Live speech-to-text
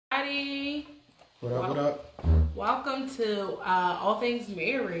What up, what up? Welcome to All Things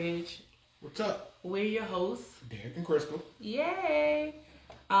Marriage. What's up? We're your hosts, Derek and Crystal. Yay!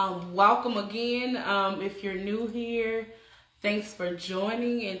 Welcome again. If you're new here, thanks for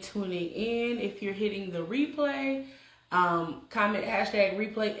joining and tuning in. If you're hitting the replay, comment hashtag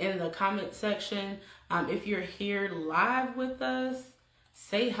replay in the comment section. If you're here live with us,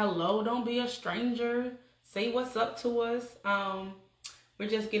 say hello. Don't be a stranger. Say what's up to us. We're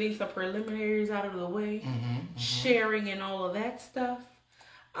just getting some preliminaries out of the way, sharing and all of that stuff.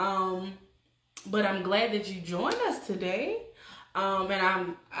 But I'm glad that you joined us today.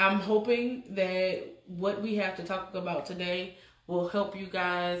 And I'm hoping that what we have to talk about today will help you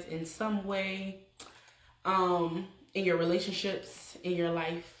guys in some way, in your relationships, in your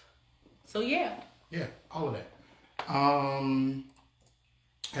life. So yeah. Yeah, all of that.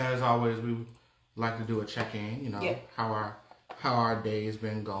 As always, we would like to do a check-in, how our day's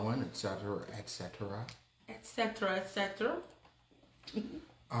been going, etc., etc. Etc., etc.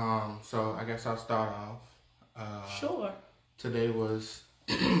 So I guess I'll start off. Sure. Today was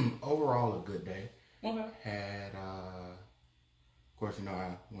overall a good day. Okay. Had, of course,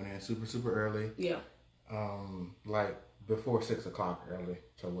 I went in super early. Yeah. Like before 6 o'clock early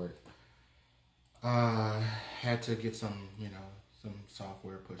to work. Had to get some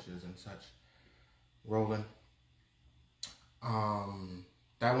software pushes and such rolling.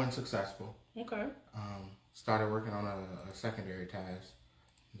 That went successful. Okay. Started working on a secondary task.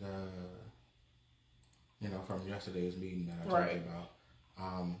 From yesterday's meeting that I told you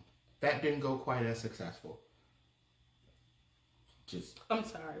about. That didn't go quite as successful. I'm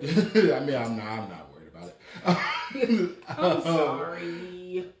sorry. I mean, I'm not worried about it. I'm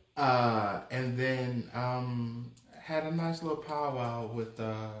sorry. And then had a nice little powwow with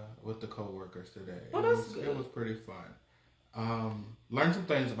the coworkers today. Oh, that's good. It was pretty fun. Learned some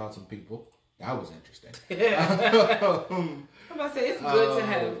things about some people. That was interesting. I'm about to say, it's good to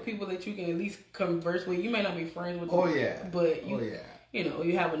have people that you can at least converse with. You may not be friends with them. Oh yeah. But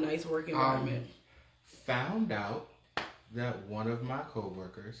you have a nice work environment. Found out that one of my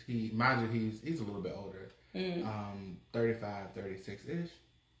coworkers, he's a little bit older, 35, 36-ish,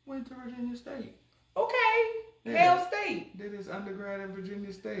 went to Virginia State. Okay. Yeah. Hale State. Did his undergrad at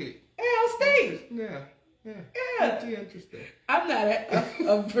Virginia State. Hale State. Yeah. Pretty interesting. I'm not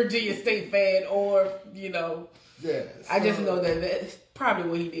a Virginia State fan or, Yeah. I just know that that's probably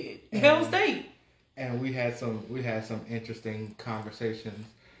what he did. Hale State. And we had some interesting conversations.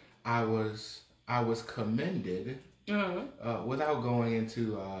 I was commended, without going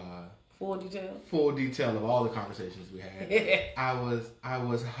into full detail of all the conversations we had. I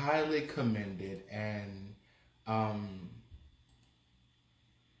was highly commended and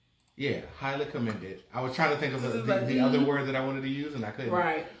highly commended. I was trying to think of the other word that I wanted to use and I couldn't.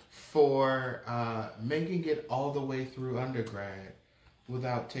 Right. For making it all the way through undergrad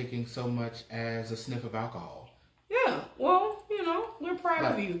without taking so much as a sniff of alcohol. Yeah. Well, we're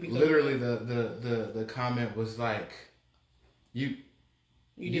proud of you. Because literally, the comment was like, you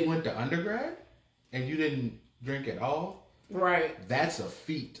went to undergrad and you didn't drink at all. Right. That's a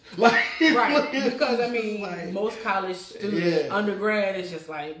feat. Right. Because most college students, undergrad, is just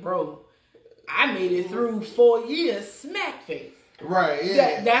like, bro, I made it through 4 years smack face. Right.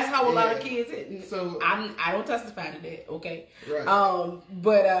 Yeah. That's how a lot of kids is. So I don't testify to that. Okay. Right.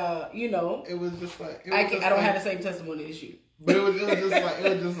 But it was just like I don't have the same testimony as you. But it was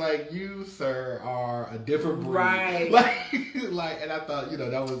just like you, sir, are a different breed. Right. Like, and I thought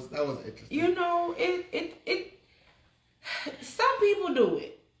that was interesting. It. Some people do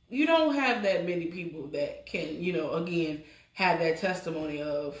it. You don't have that many people that can, again, have that testimony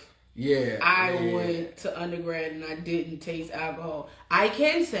of. Yeah. I went to undergrad and I didn't taste alcohol. I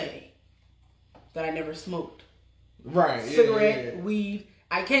can say that I never smoked. Right. Cigarette, weed.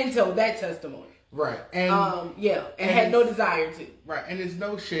 I can tell that testimony. Right. And and had no desire to. Right. And there's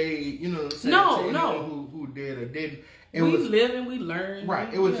no shade, No. Who did or didn't. We live and we learn.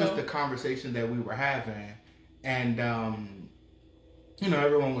 Right. It was just the conversation that we were having. And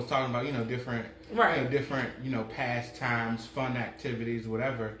everyone was talking about, different different, pastimes, fun activities,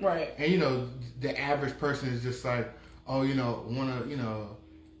 whatever. Right. And the average person is just like, oh, wanna,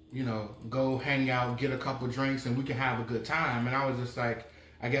 go hang out, get a couple drinks and we can have a good time. And I was just like,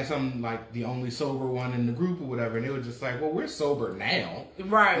 I guess I'm like the only sober one in the group or whatever. And it was just like, well, we're sober now.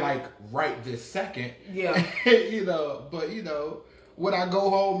 Right. Like right this second. Yeah. But when I go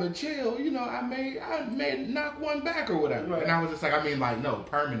home and chill, I may knock one back or whatever. Right. And I was just like, no,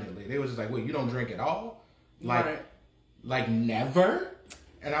 permanently. They was just like, wait, you don't drink at all? Like never?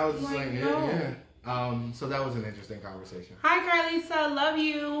 And I was just like, yeah. So that was an interesting conversation. Hi, Carlisa. Love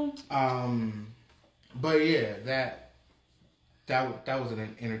you. But yeah, that was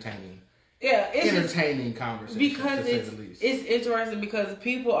an entertaining. Yeah, it's entertaining conversation because to say the least. It's interesting because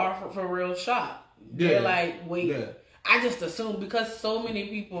people are for real shocked. They're like, wait, I just assume because so many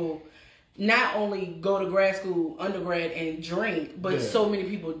people not only go to grad school, undergrad, and drink, but so many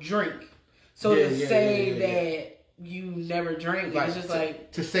people drink. So to say that you never drink, like, it's just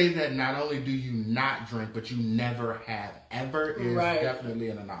to say that not only do you not drink, but you never have ever is definitely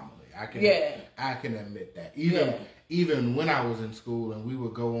an anomaly. I can admit that. Even when I was in school and we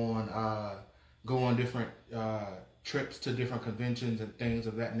would go on different trips to different conventions and things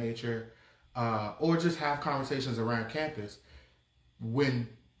of that nature, or just have conversations around campus, when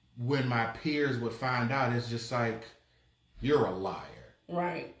my peers would find out, it's just like, you're a liar.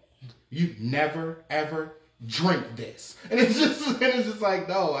 Right. You never ever drink this. And it's just like,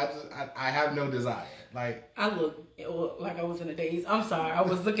 no, I have no desire. Like, I look like I was in the days. I'm sorry. I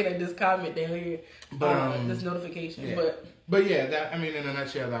was looking at this comment down here, this notification. Yeah. But yeah, that, I mean, in a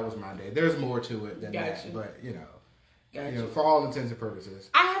nutshell, that was my day. There's more to it than that, but you know, for all intents and purposes,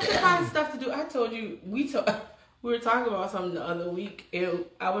 I have to find stuff to do. I told you we were talking about something the other week, and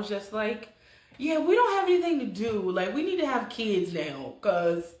I was just like, yeah, we don't have anything to do. Like, we need to have kids now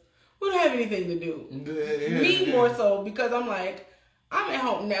because we don't have anything to do. Me more so, because I'm like, I'm at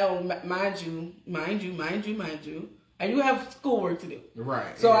home now, mind you. I do have schoolwork to do.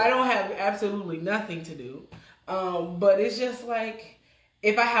 Right. So I don't have absolutely nothing to do. But it's just like,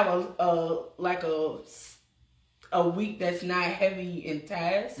 if I have a week that's not heavy in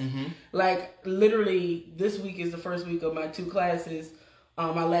tasks, like literally this week is the first week of my 2 classes,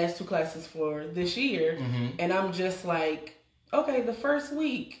 my last 2 classes for this year. And I'm just like, okay, the first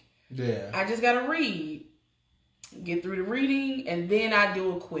week, I just got to read. Get through the reading, and then I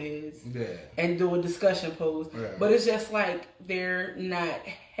do a quiz and do a discussion post. But it's just like they're not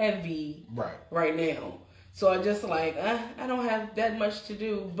heavy right now. So I just like, I don't have that much to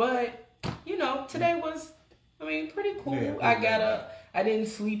do. But, you know, today was, I mean, pretty cool. I got up. I didn't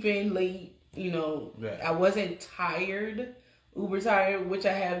sleep in late. You know, I wasn't tired, uber tired, which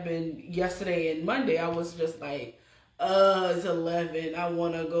I have been yesterday and Monday. I was just like, it's 11. I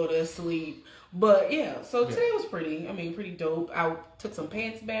want to go to sleep. But yeah, so today was pretty dope. I took some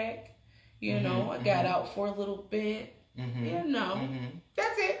pants back, you know, I got out for a little bit, you know,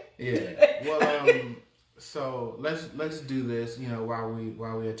 that's it. Yeah. Well, so let's do this, you know,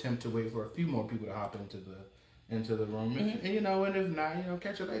 while we attempt to wait for a few more people to hop into the room. And, you know, and if not, you know,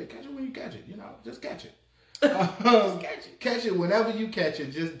 catch it later. Catch it when you catch it, you know, just catch it. Just catch it. Catch it whenever you catch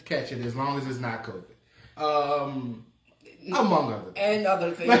it, just catch it as long as it's not COVID. Among other things. And other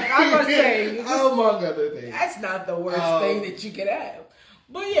things. I'm going to say. Among other things. That's not the worst thing that you could have.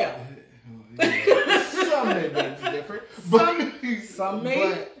 But yeah. Some may be different. Some may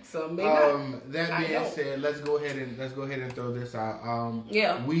not. That being said, let's go ahead and throw this out.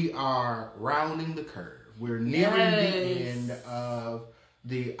 We are rounding the curve. We're nearing the end of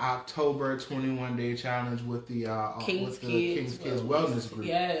the October 21-day challenge with the King's Kids Wellness Group.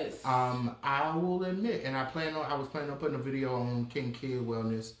 Yes. I will admit, and I was planning on putting a video on King Kid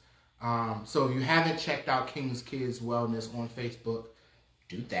Wellness. So if you haven't checked out King's Kids Wellness on Facebook,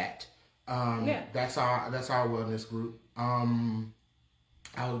 do that. That's our wellness group. I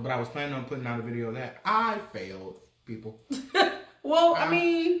was planning on putting out a video of that. I failed, people. Well, I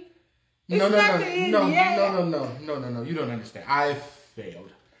mean, no. You don't understand. I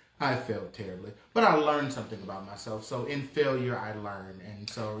failed terribly, but I learned something about myself. So in failure, I learn, and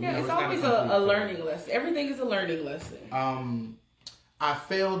so you know, it's always a learning lesson. Everything is a learning lesson. I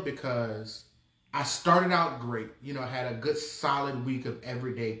failed because I started out great. You know, I had a good solid week of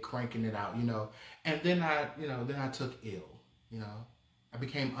every day cranking it out. You know, and then I took ill. You know, I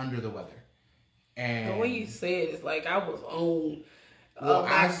became under the weather, and the way you said it's like I was on.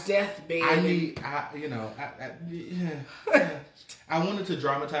 My deathbed. I wanted to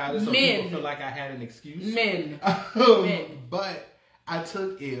dramatize it so people feel like I had an excuse. But I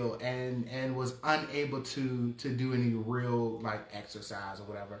took ill and was unable to do any real like exercise or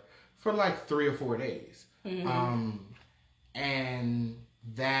whatever for like 3 or 4 days. And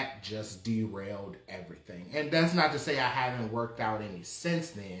that just derailed everything. And that's not to say I haven't worked out any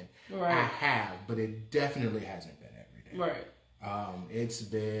since then. Right. I have, but it definitely hasn't been every day. Right. It's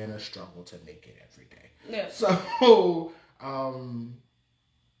been a struggle to make it every day. Yeah. So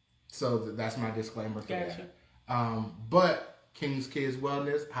that's my disclaimer for that. But King's Kids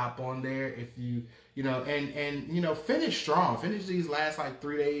Wellness, hop on there if you know, and finish strong. Finish these last like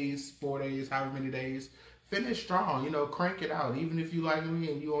 3 days, 4 days, however many days. Finish strong. You know, crank it out. Even if you like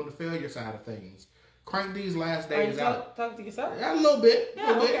me and you on the failure side of things, crank these last days out. Talk to yourself. Yeah, a little bit.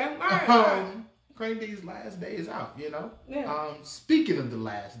 Yeah. Okay. All right. crank these last days out, you know? Yeah. Speaking of the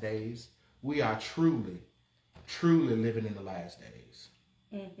last days, we are truly living in the last days.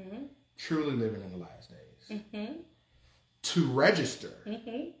 Mm-hmm. Truly living in the last days. Mm-hmm. To register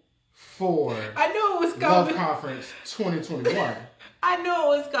for I knew it was Love coming. Conference 2021. I knew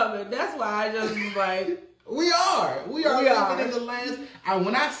it was coming. That's why I just was like, We are living in the last.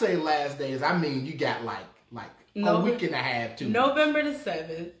 When I say last days, I mean you got like a week and a half to. November the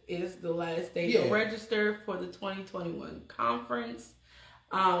 7th is the last day to Yeah. register for the 2021 conference.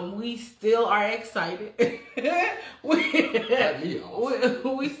 We still are excited.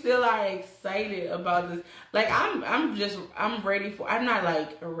 we still are excited about this. Like I'm ready for. I'm not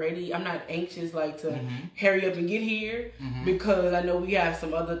like ready. I'm not anxious like to hurry up and get here because I know we have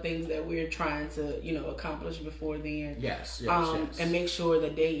some other things that we're trying to accomplish before then. Yes. And make sure the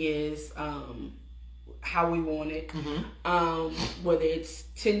day is how we want it. Whether it's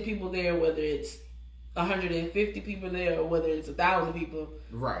 10 people there, whether it's 150 people there, or whether it's 1,000 people,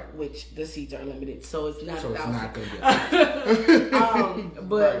 right? Which the seats are limited, so it's not. So 1,000. it's not gonna be.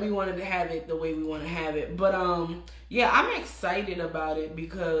 But right. we wanted to have it the way we want to have it. But yeah, I'm excited about it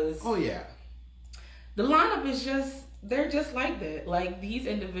because the lineup is they're just like that. Like these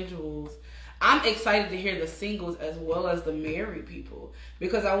individuals, I'm excited to hear the singles as well as the married people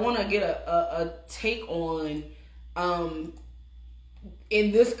because I want to get a take on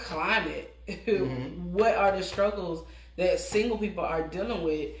in this climate. What are the struggles that single people are dealing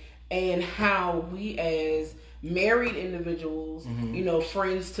with and how we as married individuals,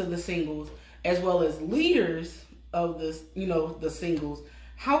 friends to the singles, as well as leaders of this, the singles,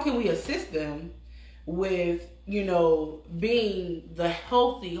 how can we assist them with, being the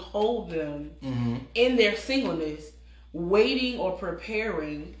healthy hold them in their singleness, waiting or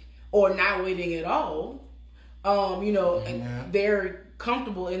preparing or not waiting at all, and they're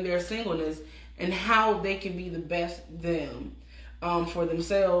comfortable in their singleness and how they can be the best them for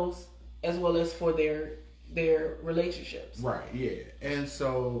themselves as well as for their relationships. Right. Yeah. And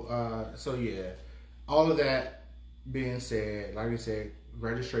so all of that being said, like I said,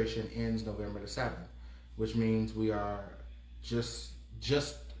 registration ends November the 7th, which means we are just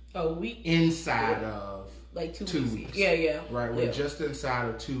a week inside of like 2 weeks. Yeah. Right. We're just inside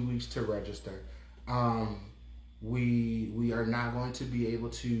of 2 weeks to register. We are not going to be able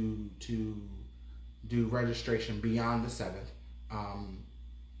to do registration beyond the 7th.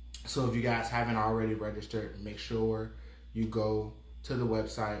 So if you guys haven't already registered, make sure you go to the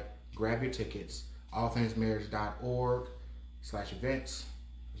website, grab your tickets, allthingsmarriage.org/events.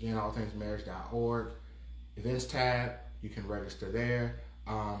 Again, allthingsmarriage.org. Events tab, you can register there.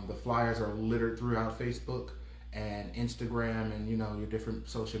 The flyers are littered throughout Facebook and Instagram and your different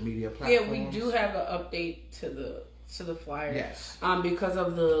social media platforms. Yeah, we do have an update to the flyer. Yes. Because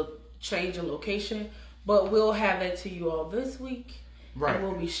of the change in location, but we'll have that to you all this week. Right. And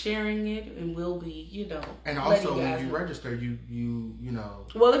we'll be sharing it, and we'll be, And also, when you register, you know.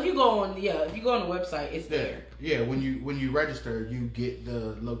 Well, if you go on the website, it's there. Yeah. When you register, you get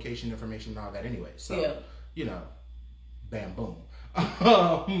the location information and all that anyway. So bam, boom.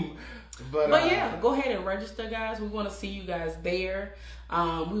 But yeah, go ahead and register, guys. We want to see you guys there.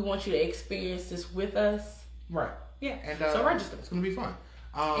 We want you to experience this with us. Right. Yeah. And so register. It's gonna be fun.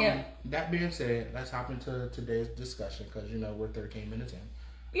 That being said, let's hop into today's discussion because we're 13 minutes in.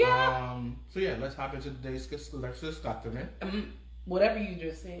 Yeah. Let's hop into today's discussion. Whatever you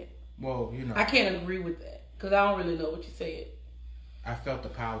just said. Well, I can't agree with that because I don't really know what you said. I felt the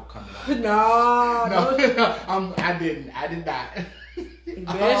power coming out. No, I didn't. I did not.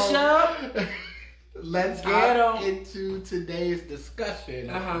 Bishop. Let's get into today's discussion,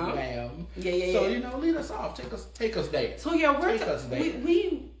 ma'am. Yeah. So lead us off. Take us there. So we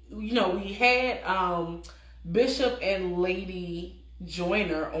had Bishop and Lady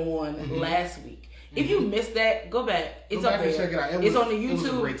Joyner on last week. If you missed that, go back. It's up there. Check it out. It's on the YouTube. It was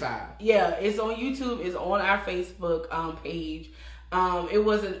a great time. Yeah, it's on YouTube. It's on our Facebook page. It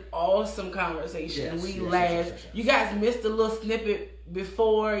was an awesome conversation. We laughed. Yes. You guys missed a little snippet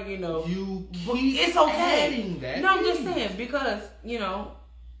before, You keep it's okay. adding that. No, I'm just saying because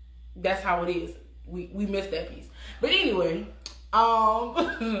that's how it is. We missed that piece. But anyway,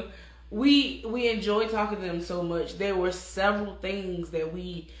 we enjoyed talking to them so much. There were several things that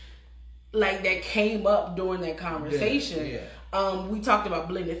that came up during that conversation. Yeah. We talked about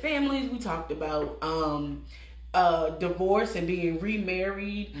blended families. We talked about divorce and being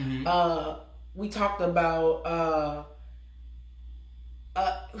remarried. We talked about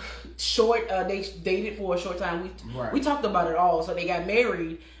they dated for a short time. We talked about it all. So they got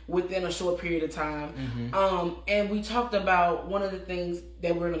married within a short period of time. And we talked about one of the things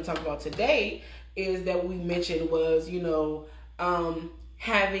that we're going to talk about today is that we mentioned was,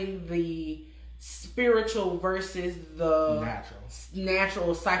 having the spiritual versus the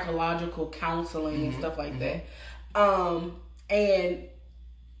natural psychological counseling and stuff like that. And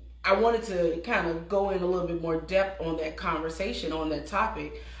I wanted to kind of go in a little bit more depth on that conversation, on that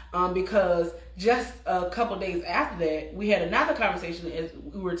topic, because just a couple days after that, we had another conversation as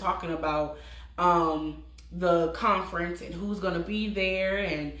we were talking about the conference and who's going to be there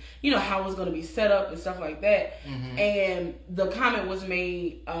and, how it's going to be set up and stuff like that. And the comment was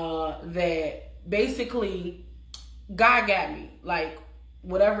made that basically God got me. Like,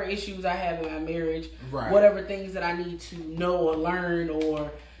 whatever issues I have in my marriage, whatever things that I need to know or learn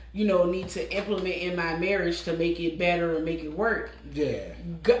or, need to implement in my marriage to make it better and make it work.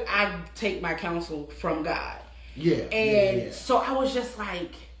 I take my counsel from God. So I was just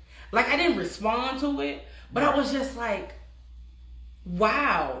like I didn't respond to it, but I was just like,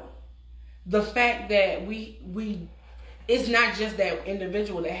 wow. The fact that we it's not just that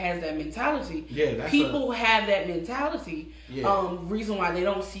individual that has that mentality. People have that mentality. Reason why they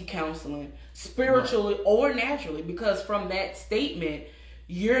don't seek counseling spiritually or naturally, because from that statement,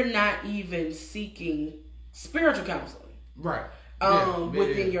 you're not even seeking spiritual counseling.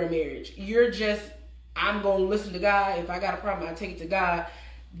 Within your marriage. You're just, I'm going to listen to God. If I got a problem, I take it to God.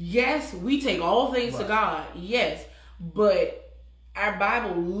 Yes, we take all things to God. Yes. But our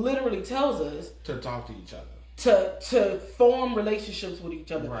Bible literally tells us to talk to each other. To form relationships with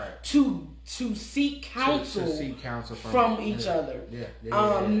each other, to seek counsel, from each other.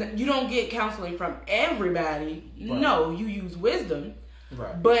 You don't get counseling from everybody. No, you use wisdom,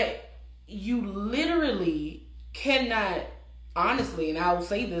 but you literally cannot, honestly, and I will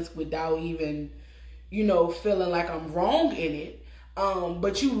say this without even, feeling like I'm wrong in it.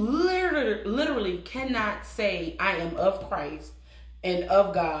 But you literally cannot say I am of Christ and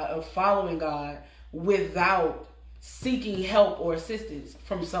of God, of following God, without seeking help or assistance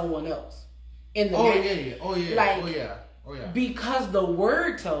from someone else. In the because the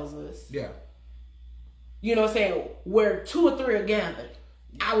word tells us, you know what I'm saying, where 2 or 3 are gathered,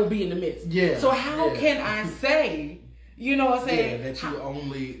 I will be in the midst. So how can I say, you know what I'm saying,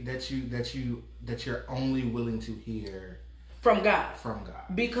 that you're only willing to hear from God.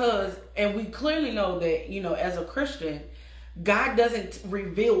 Because, and we clearly know that, as a Christian, God doesn't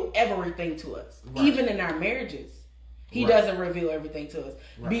reveal everything to us. Even in our marriages, He doesn't reveal everything to us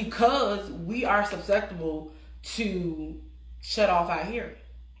because we are susceptible to shut off our hearing.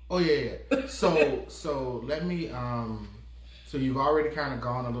 So let me, so you've already kind of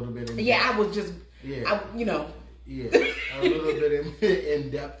gone a little bit in depth. I was just, a little bit in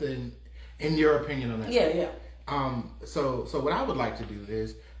depth in your opinion on that. So what I would like to do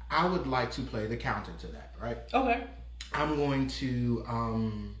is I would like to play the counter to that, right? Okay. I'm going to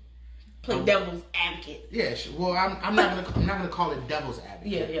play devil's advocate. Yeah, well, I'm not gonna call it devil's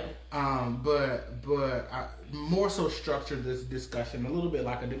advocate. But I more so structure this discussion a little bit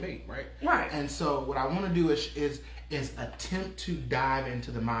like a debate, right? And so what I want to do is attempt to dive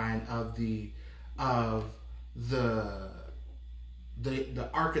into the mind of the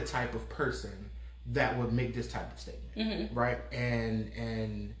archetype of person that would make this type of statement, right?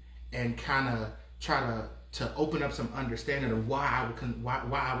 And kind of try to open up some understanding of why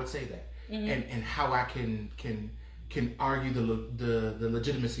I would say that, and how I can argue the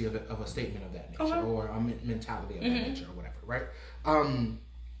legitimacy of a statement of that nature, or a mentality of that nature, or whatever, right?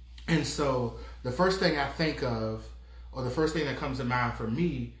 And so the first thing I think of, or the first thing that comes to mind for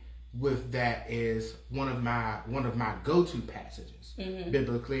me with that, is one of my go-to passages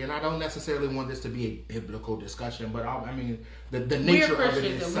biblically, and I don't necessarily want this to be a biblical discussion, but I mean the nature of it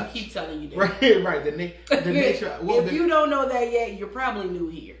is such. We keep telling you that. Right. The nature. Well, if you don't know that yet, you're probably new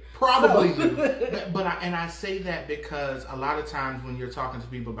here. New. But I say that because a lot of times when you're talking to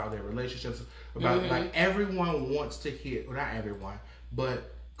people about their relationships, about like everyone wants to hear, well, not everyone,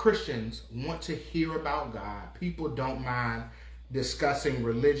 but Christians want to hear about God. People don't mind discussing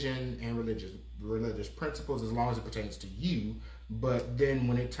religion and religious principles as long as it pertains to you. But then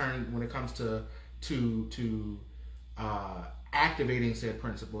when it comes to activating said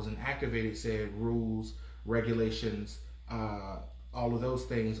principles and activating said rules, regulations, all of those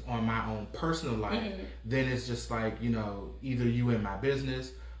things on my own personal life, then it's just like, either you in my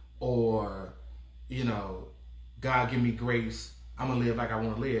business, or, God give me grace, I'm gonna live like I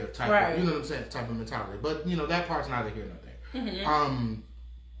want to live type of, you know what I'm saying, type of mentality. But that part's neither here nor there.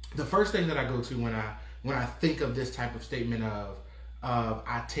 The first thing that I go to when I think of this type of statement of of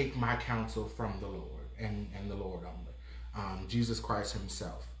I take my counsel from the Lord and the Lord only. Jesus Christ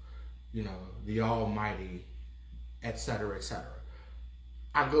himself, the Almighty, etc., etc.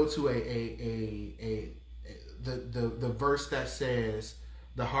 I go to the verse that says,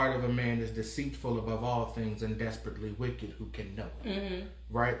 the heart of a man is deceitful above all things and desperately wicked, who can know it? Mm-hmm.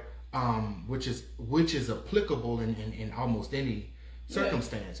 Right? Which is applicable in almost any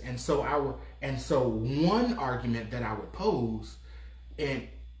circumstance. Yeah. And so one argument that I would pose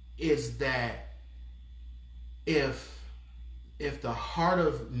is that if the heart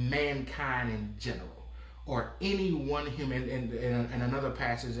of mankind in general, or any one human, and another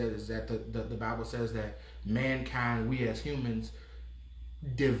passage is that the Bible says that mankind, we as humans,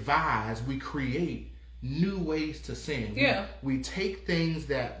 we create new ways to sin. Yeah. We take things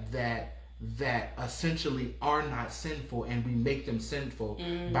that essentially are not sinful, and we make them sinful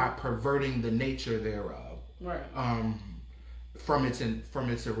by perverting the nature thereof. Right. From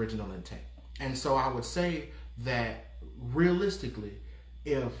its original intent. And so I would say that realistically,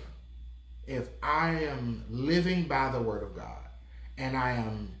 if I am living by the Word of God, and I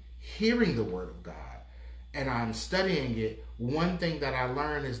am hearing the Word of God, and I'm studying it, one thing that I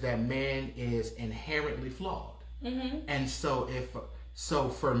learned is that man is inherently flawed. Mm-hmm. And so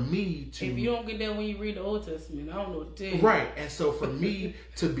for me to... If you don't get that when you read the Old Testament, I don't know what to tell you. Right. And so for me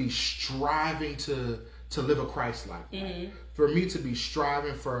to be striving to live a Christ-like life, for me to be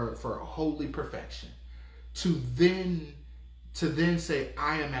striving for holy perfection, to then say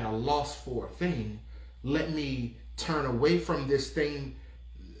I am at a loss for a thing, let me turn away from this thing,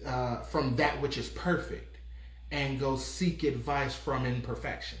 from that which is perfect, and go seek advice from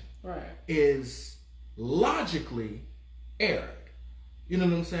imperfection. Right. Is logically erred. You know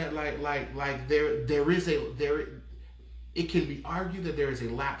what I'm saying? Like it can be argued that there is a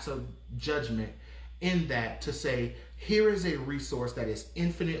lapse of judgment in that, to say, here is a resource that is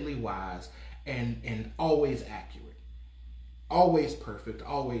infinitely wise and always accurate, always perfect,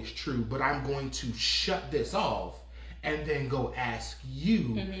 always true, but I'm going to shut this off and then go ask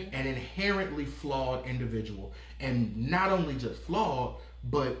you, an inherently flawed individual, and not only just flawed,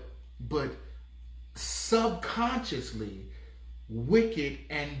 but subconsciously wicked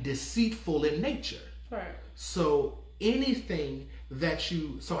and deceitful in nature. Right. So I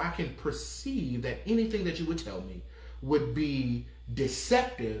can perceive that anything that you would tell me would be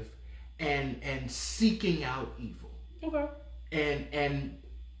deceptive and seeking out evil. Okay. And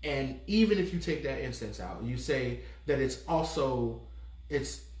even if you take that instance out, you say that it's also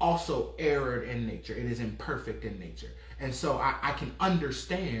erred in nature. It is imperfect in nature. And so I can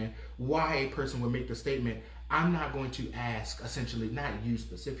understand why a person would make the statement, I'm not going to ask, essentially, not you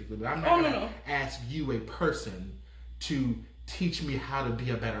specifically, but I'm not going to ask you, a person, to teach me how to be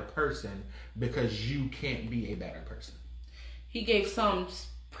a better person, because you can't be a better person. He gave some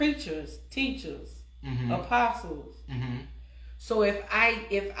preachers, teachers, apostles. So if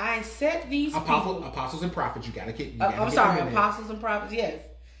I set these apostles and prophets, you gotta get. Apostles and prophets, yes.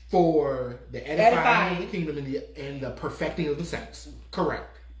 For the edifying of the kingdom and the perfecting of the saints.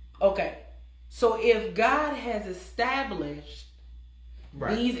 Correct. Okay. So if God has established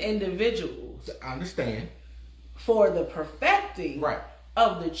these individuals, I understand, for the perfecting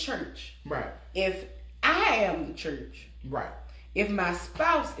of the church. Right. If I am the church. Right. If my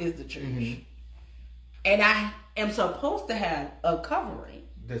spouse is the church. And I am supposed to have a covering.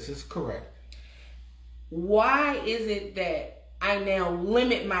 This is correct. Why is it that I now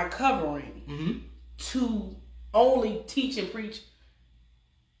limit my covering to only teach and preach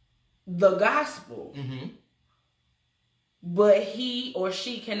the gospel, but he or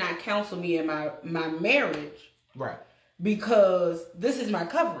she cannot counsel me in my marriage? Right. Because this is my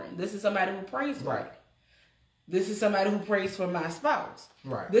covering. This is somebody who prays for me. This is somebody who prays for my spouse.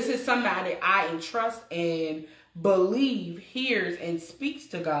 Right. This is somebody I entrust and believe hears and speaks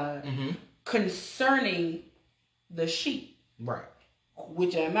to God concerning the sheep. Right.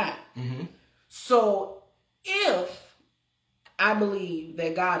 Which am I. So if I believe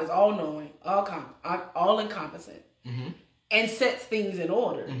that God is all-knowing, all-encompassing, and sets things in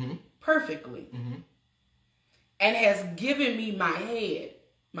order perfectly, and has given me my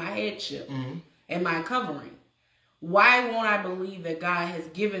headship, and my covering, why won't I believe that God has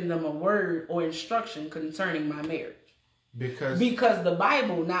given them a word or instruction concerning my marriage? Because the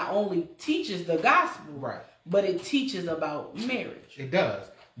Bible not only teaches the gospel, but it teaches about marriage. It does.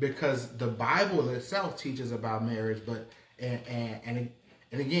 Because the Bible itself teaches about marriage, but and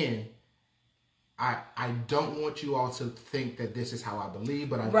again, I don't want you all to think that this is how I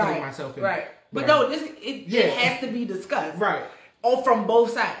believe, but I'm putting myself in. But no, it has to be discussed. From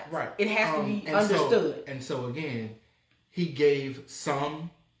both sides. It has to be understood. So again, he gave some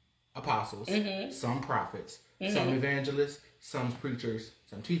apostles, some prophets, some evangelists, some preachers,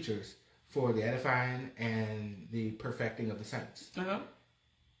 some teachers for the edifying and the perfecting of the saints.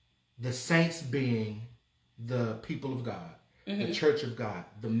 The saints being the people of God, the church of God,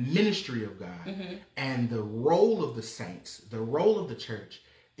 the ministry of God, and the role of the saints, the role of the church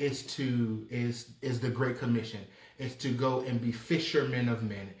is the Great Commission. It's to go and be fishermen of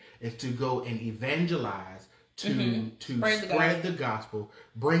men. It's to go and evangelize, to spread the gospel,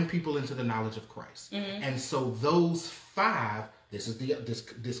 bring people into the knowledge of Christ. And so those five,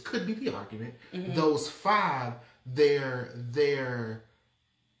 this could be the argument. Those five, their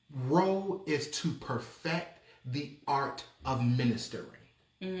role is to perfect the art of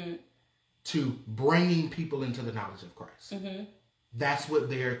ministering, to bringing people into the knowledge of Christ. That's what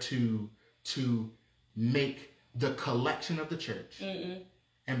they're to make the collection of the church,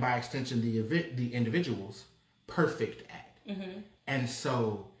 and by extension the individuals, perfect at. And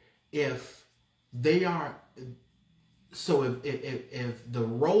so if they are, if the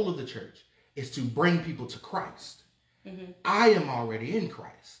role of the church is to bring people to Christ, I am already in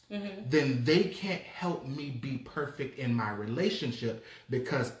Christ, then they can't help me be perfect in my relationship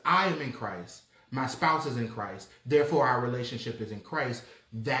because I am in Christ. My spouse is in Christ. Therefore, our relationship is in Christ.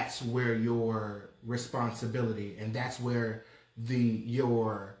 That's where your responsibility, and that's where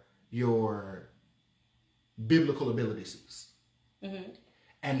your biblical ability cease.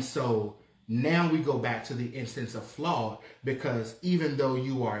 And so now we go back to the instance of flawed, because even though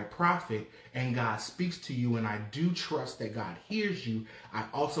you are a prophet and God speaks to you, and I do trust that God hears you, I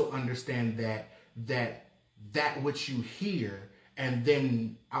also understand that which you hear, and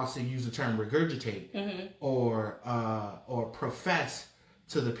then I'll say use the term regurgitate or profess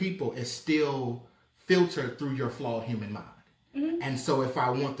to the people, is still filtered through your flawed human mind. And so if I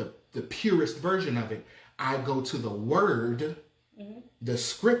want the purest version of it, I go to the word, the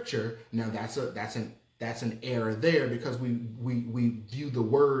scripture. Now that's an error there, because we view the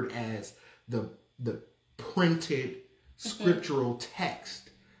word as the printed scriptural text.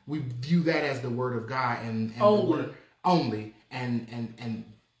 We view that as the word of God and the word only, and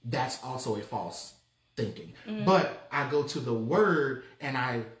that's also a false thinking. But I go to the word and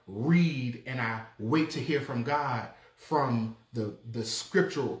I read and I wait to hear from God from the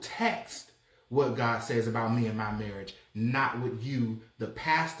scriptural text, what God says about me and my marriage, not what you, the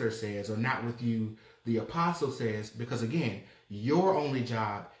pastor, says, or not what you, the apostle, says, because again, your only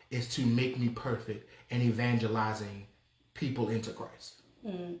job is to make me perfect and evangelizing people into Christ.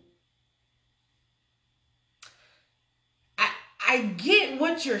 I get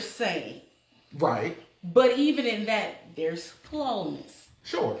what you're saying. Right. But even in that, there's flawedness.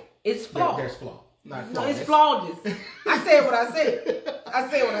 Sure. It's flawed. There's flaw. Not no, it's flawedness. I said what I said. I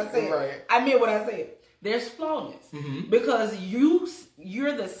said what I said. Right. I meant what I said. There's flawedness. Because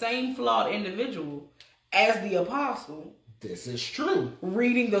you're the same flawed individual as the apostle. This is true.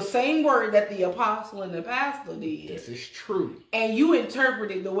 Reading the same word that the apostle and the pastor did. This is true. And you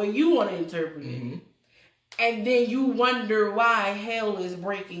interpret it the way you want to interpret it. And then you wonder why hell is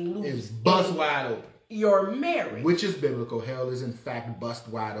breaking loose. It's bust wide open. Your marriage. Which is biblical. Hell is in fact bust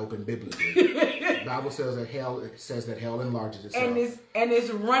wide open biblically. The Bible says that hell enlarges itself. And it's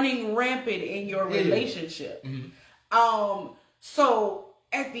running rampant in your relationship. So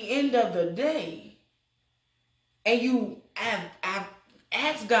at the end of the day, and I've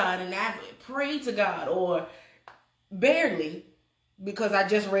asked God and I've prayed to God, or barely, because I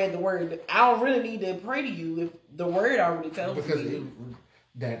just read the word. I don't really need to pray to you if the word already tells me. Because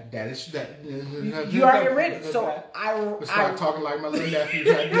that you already read it. So I start talking like my little nephew.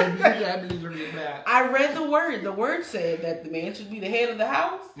 I read the word. The word said that the man should be the head of the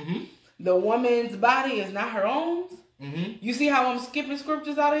house. The woman's body is not her own. You see how I'm skipping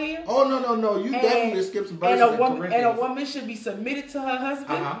scriptures out of here? Oh no! You definitely skipped some verses. And a woman should be submitted to her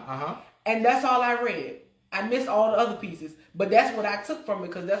husband. And that's all I read. I missed all the other pieces, but that's what I took from it,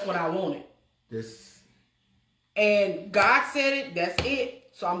 because that's what I wanted. And God said it. That's it.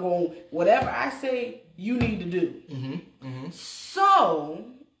 So I'm going, whatever I say, you need to do. So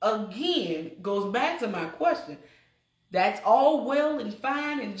again, goes back to my question. That's all well and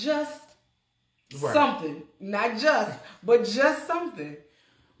fine and just something, not just, but just something.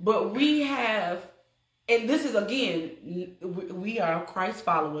 But we have, and this is again, we are Christ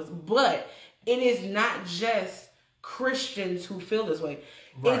followers, but it is not just Christians who feel this way.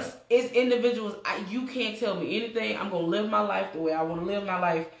 Right. It's individuals. You can't tell me anything. I'm going to live my life the way I want to live my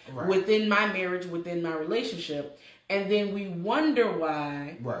life within my marriage, within my relationship. And then we wonder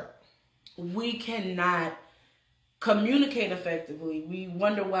why we cannot communicate effectively. We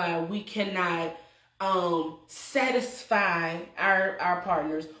wonder why we cannot satisfy our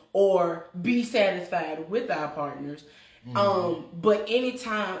partners or be satisfied with our partners. But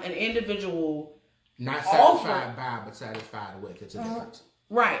anytime an individual not satisfied by, but satisfied with, it's a difference.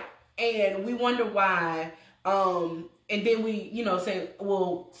 Right. And we wonder why, and then we, say,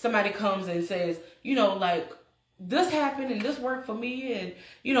 well, somebody comes and says, like, this happened and this worked for me,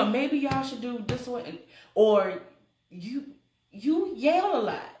 and, maybe y'all should do this one, or you yell a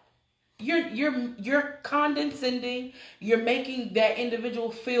lot. You're condescending. You're making that individual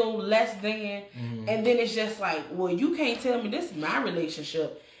feel less than, and then it's just like, well, you can't tell me this is my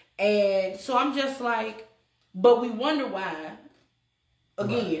relationship, and so I'm just like, but we wonder why.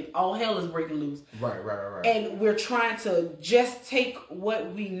 Again, all hell is breaking loose. Right. And we're trying to just take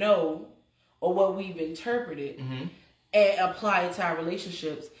what we know or what we've interpreted and apply it to our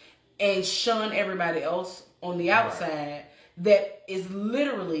relationships and shun everybody else on the outside that is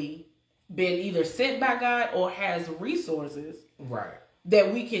literally been either sent by God or has resources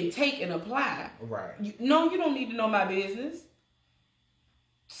that we can take and apply. Right. You don't need to know my business.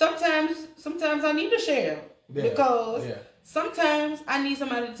 Sometimes I need to share because sometimes I need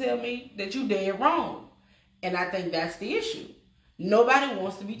somebody to tell me that you dead wrong. And I think that's the issue. Nobody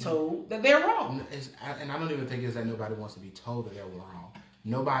wants to be told that they're wrong. And I don't even think it's that nobody wants to be told that they're wrong.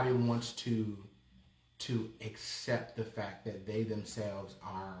 Nobody wants to accept the fact that they themselves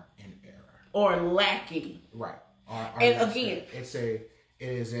are in error. Or lacking. Right. And again,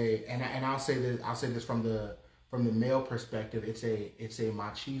 and I'll say this from the male perspective, it's a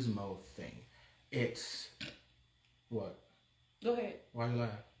machismo thing. It's what? Go ahead. Why are you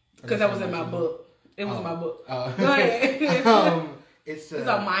laughing? Because that was in my book. It was in my book. Go ahead. It's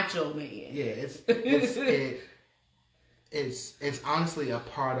a macho man. Yeah, it's honestly a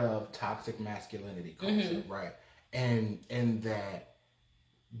part of toxic masculinity culture, right? And that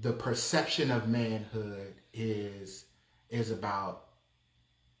the perception of manhood is about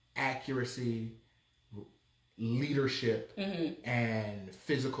accuracy, leadership, and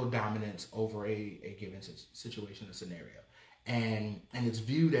physical dominance over a given situation or scenario. And it's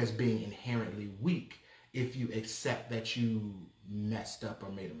viewed as being inherently weak if you accept that you messed up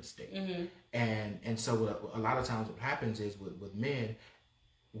or made a mistake. And so a lot of times what happens is with men,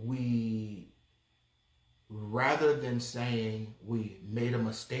 we, rather than saying we made a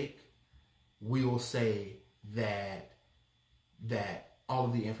mistake, we will say that all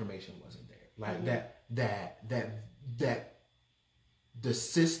of the information wasn't there. Like that the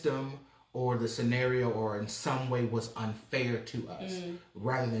system or the scenario or in some way was unfair to us,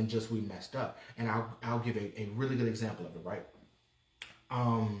 rather than just we messed up. And I'll give a really good example of it, right?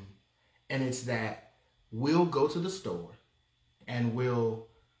 And it's that we'll go to the store and we'll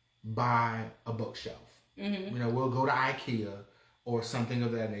buy a bookshelf. We'll go to IKEA or something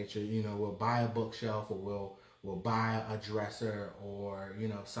of that nature. We'll buy a bookshelf, or we'll buy a dresser, or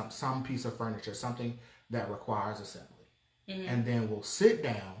some piece of furniture, something that requires assembly. And then we'll sit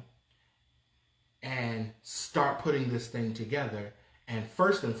down and start putting this thing together, and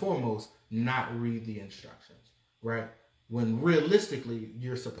first and foremost, not read the instructions, right? When realistically,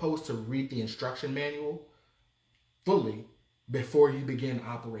 you're supposed to read the instruction manual fully before you begin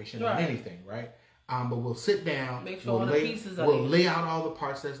operation on anything, right? But we'll sit down, make sure we'll lay out all the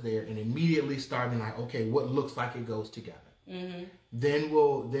parts that's there, and immediately start being like, okay, what looks like it goes together. Then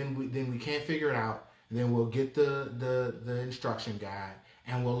we can't figure it out. And then we'll get the instruction guide,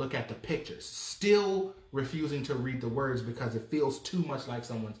 and we'll look at the pictures, still refusing to read the words because it feels too much like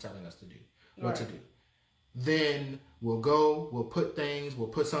someone's telling us to do what to do. Then we'll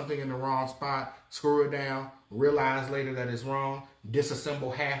put something in the wrong spot, screw it down, realize later that it's wrong,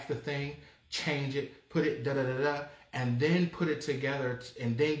 disassemble half the thing, change it, put it and then put it together,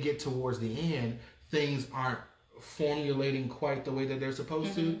 and then get towards the end, things aren't formulating quite the way that they're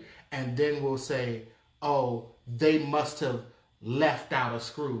supposed to, and then we'll say, oh, they must have left out a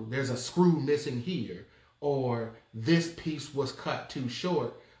screw. There's a screw missing here, or this piece was cut too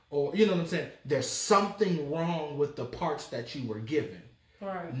short, or you know what I'm saying? There's something wrong with the parts that you were given.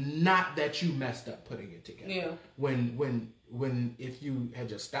 Right. Not that you messed up putting it together. Yeah. When if you had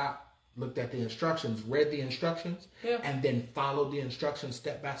just stopped, looked at the instructions, read the instructions, and then followed the instructions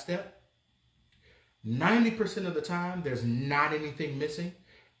step by step, 90% of the time there's not anything missing.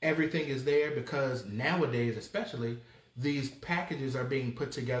 Everything is there, because nowadays, especially, these packages are being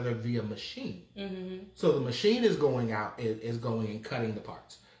put together via machine. So the machine is going out, is going and cutting the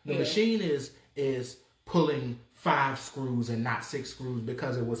parts. The machine is pulling 5 screws and not 6 screws,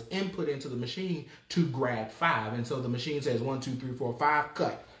 because it was input into the machine to grab 5. And so the machine says 1, 2, 3, 4, 5,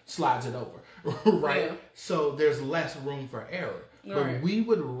 cut, slides it over, right? So there's less room for error. But we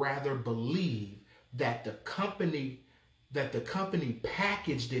would rather believe that the company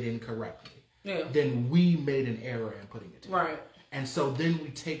packaged it incorrectly, Yeah. then we made an error in putting it together. Right. And so then we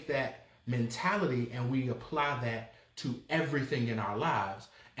take that mentality and we apply that to everything in our lives.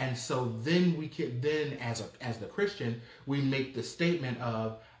 And so then we can, then as the Christian, we make the statement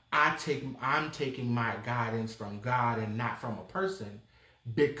of, I'm taking my guidance from God and not from a person,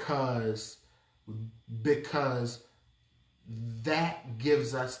 because that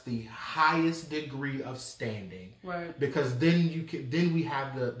gives us the highest degree of standing. Right. Because then we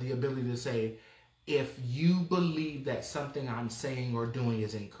have the ability to say, if you believe that something I'm saying or doing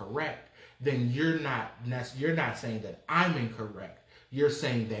is incorrect, then you're not saying that I'm incorrect. You're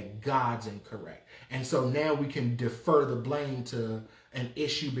saying that God's incorrect. And so now we can defer the blame to an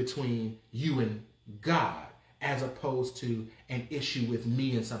issue between you and God, as opposed to an issue with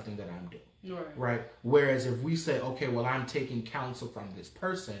me and something that I'm doing. Right. Right. Whereas if we say, okay, well, I'm taking counsel from this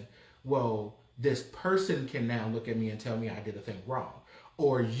person, well, this person can now look at me and tell me I did a thing wrong.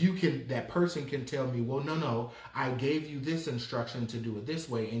 Or that person can tell me, well, no, I gave you this instruction to do it this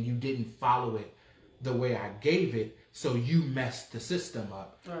way, and you didn't follow it the way I gave it, so you messed the system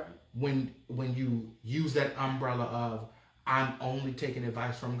up. Right. When you use that umbrella of, I'm only taking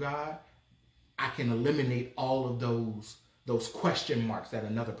advice from God, I can eliminate all of those question marks that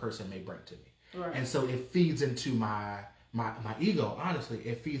another person may bring to me. Right. And so it feeds into my ego, honestly.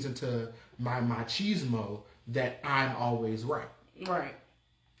 It feeds into my machismo that I'm always right. Right.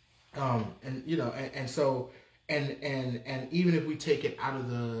 And even if we take it out of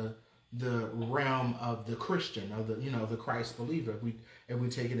the realm of the Christian, of the Christ believer, if we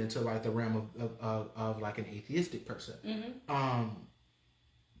take it into like the realm of like an atheistic person,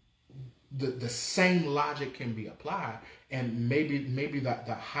 the same logic can be applied, and maybe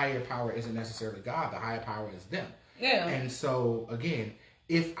the higher power isn't necessarily God. The higher power is them. Yeah. And so again,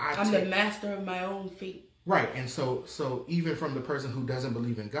 if I'm the master of my own fate. Right. And so even from the person who doesn't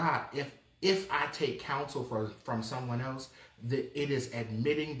believe in God, if I take counsel from someone else, that it is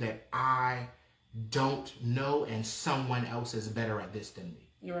admitting that I don't know and someone else is better at this than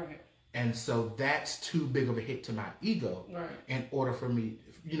me. Right. And so that's too big of a hit to my ego, right, in order for me,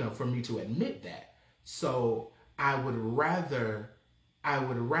 for me to admit that. So I would rather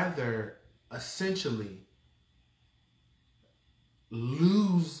essentially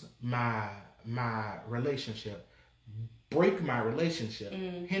lose my relationship, break my relationship,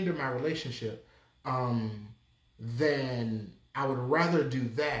 hinder my relationship, then I would rather do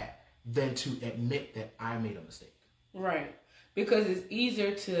that than to admit that I made a mistake. Right. Because it's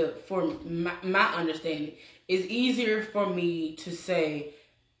easier for my understanding, it's easier for me to say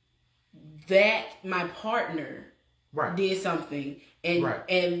that my partner right. did something and right.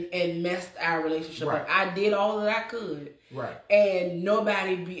 and messed our relationship right. up. I did all that I could. Right. And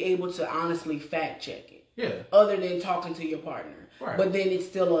nobody be able to honestly fact check it. Yeah. Other than talking to your partner. Right. But then it's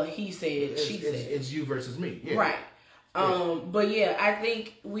still a he said, she said. It's you versus me. Yeah. Right. Yeah. But yeah, I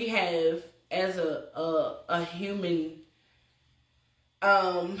think we have, as a human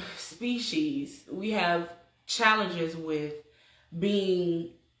species, we have challenges with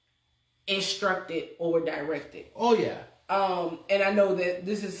being instructed or directed. Oh yeah. And I know that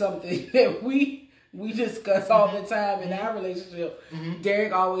this is something that we discuss all the time in our relationship. Mm-hmm.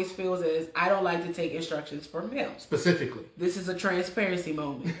 Derek always feels as, I don't like to take instructions from him. Specifically. This is a transparency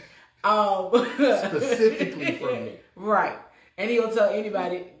moment. Specifically from me. Right. And he'll tell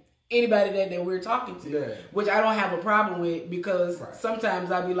anybody that we're talking to. Yeah. Which I don't have a problem with, because right.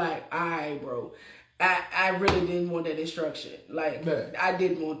 sometimes I'll be like, all right, bro, I really didn't want that instruction. Like, yeah. I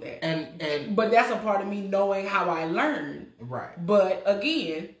didn't want that. But that's a part of me knowing how I learn. Right. But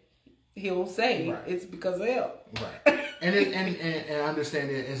again, he'll say right. it's because of him. Right. and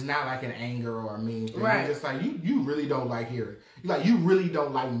understand it, it's not like an anger or a mean thing. Right. It's just like you really don't like hearing. Like, you really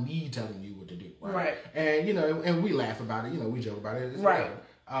don't like me telling you what to do. Right. Right. And and we laugh about it. We joke about it. It's right.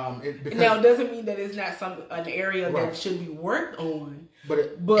 Because, now, it doesn't mean that it's not an area right. that should be worked on. But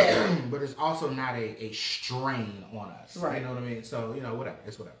it's also not a strain on us. Right. You know what I mean? So, whatever.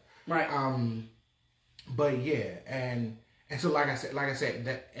 It's whatever. Right. But yeah, and so like I said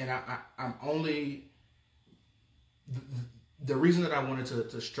that, and I'm only the reason that I wanted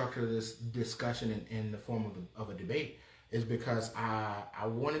to structure this discussion in the form of a debate is because I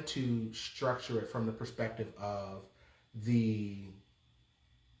wanted to structure it from the perspective of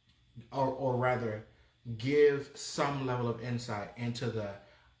or rather give some level of insight into the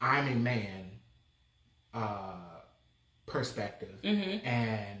I'm a man perspective, mm-hmm.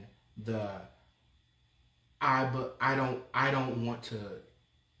 and the I don't want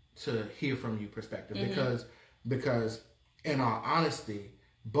to hear from you perspective, mm-hmm. because in all honesty,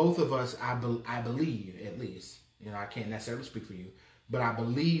 both of us, I believe, at least, I can't necessarily speak for you, but I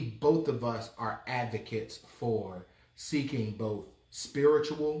believe both of us are advocates for seeking both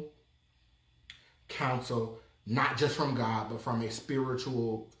spiritual counsel, not just from God, but from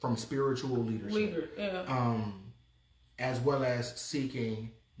spiritual leadership. As well as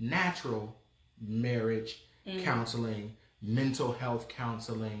seeking natural marriage counseling, mental health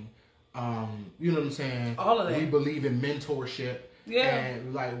counseling. You know what I'm saying? All of that. We believe in mentorship. Yeah.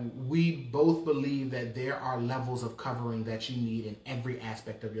 And like we both believe that there are levels of covering that you need in every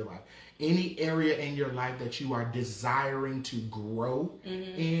aspect of your life. Any area in your life that you are desiring to grow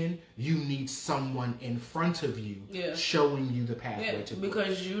in, you need someone in front of you showing you the pathway to grow.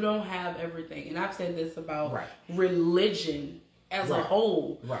 Because you don't have everything. And I've said this about religion as a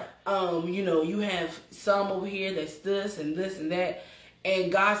whole. Right. You have some over here that's this and this and that.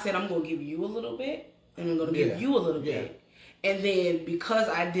 And God said, I'm going to give you a little bit. And I'm going to give you a little bit. And then because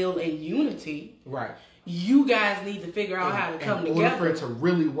I deal in unity, you guys need to figure out how to come together. In order for it to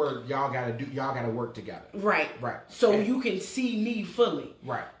really work, y'all gotta work together. Right. So you can see me fully.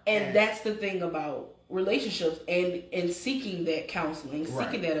 Right. And that's the thing about relationships and seeking that counseling,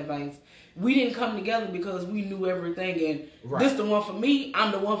 seeking that advice. We didn't come together because we knew everything and this the one for me,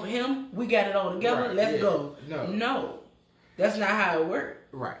 I'm the one for him. We got it all together. Let's go. No. That's not how it works.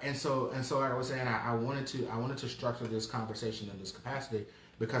 Right. And so like I was saying, I wanted to structure this conversation in this capacity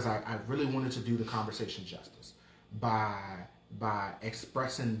because I really wanted to do the conversation justice by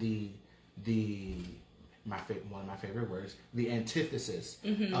expressing one of my favorite words, the antithesis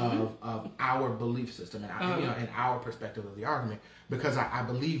of our belief system and in our perspective of the argument, because I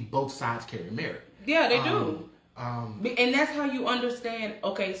believe both sides carry merit. Yeah, they do. And that's how you understand,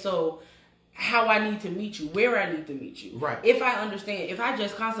 okay, so how I need to meet you, where I need to meet you. Right. If I understand, if I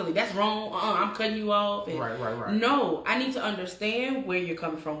just constantly, that's wrong, I'm cutting you off. And right. No, I need to understand where you're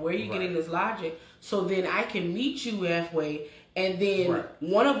coming from, where you're getting this logic, so then I can meet you halfway, and then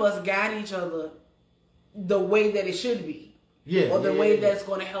one of us guide each other the way that it should be. Or the way that's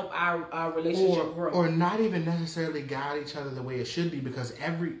going to help our relationship grow. Or not even necessarily guide each other the way it should be, because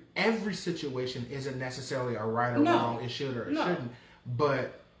every situation isn't necessarily a right or wrong, it should or it shouldn't.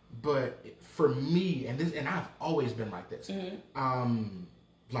 But for me, and I've always been like this,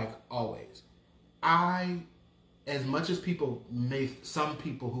 like always, as much as some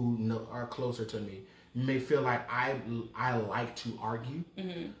people who are closer to me may feel like I like to argue,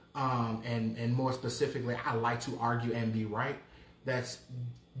 and more specifically, I like to argue and be right.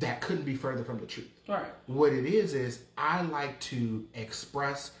 That couldn't be further from the truth. Right. What it is I like to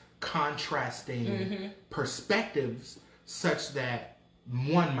express contrasting perspectives such that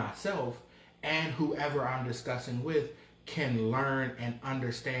myself and whoever I'm discussing with can learn and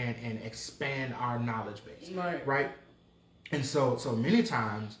understand and expand our knowledge base. Right. And so many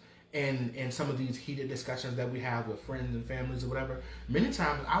times in some of these heated discussions that we have with friends and families or whatever, many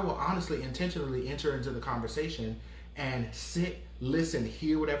times I will honestly intentionally enter into the conversation and sit, listen,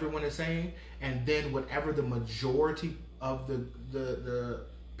 hear what everyone is saying, and then whatever the majority of the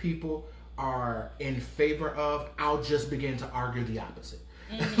people are in favor of, I'll just begin to argue the opposite.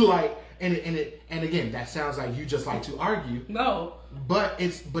 And again, that sounds like you just like to argue. No. But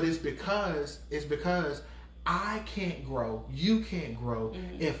it's because I can't grow, you can't grow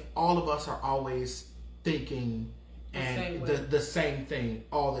if all of us are always thinking the same thing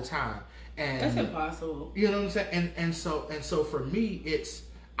all the time. And that's impossible. You know what I'm saying? And so for me,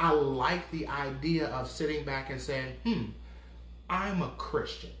 I like the idea of sitting back and saying, I'm a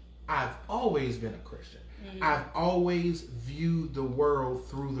Christian. I've always been a Christian. I've always viewed the world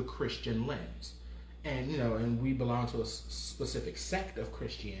through the Christian lens. And, and we belong to a specific sect of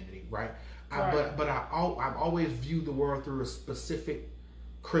Christianity, right? But I've always viewed the world through a specific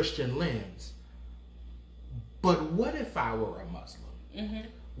Christian lens. But what if I were a Muslim?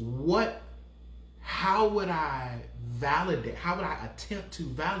 How would I attempt to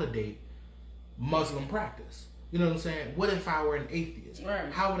validate Muslim practice? You know what I'm saying? What if I were an atheist? Right.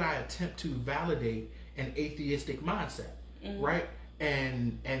 How would I attempt to validate an atheistic mindset? Right?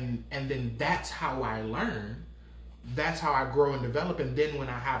 And then that's how I learn. That's how I grow and develop. And then when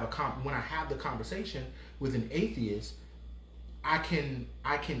I have the conversation with an atheist, I can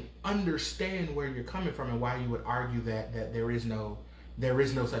understand where you're coming from and why you would argue that there is no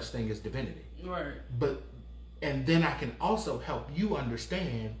such thing as divinity. Right. And then I can also help you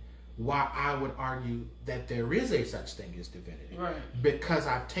understand why I would argue that there is a such thing as divinity. Right. Because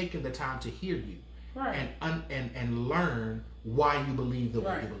I've taken the time to hear you. Right. And learn why you believe the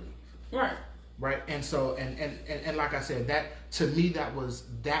way you believe. Right. Right. And so, and like I said, that to me,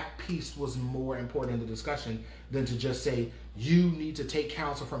 that piece was more important in the discussion than to just say, you need to take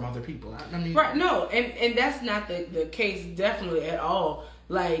counsel from other people. I mean, right. No. And that's not the case definitely at all.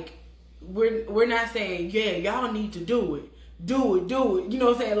 Like, we're not saying, yeah, y'all need to do it. Do it. You know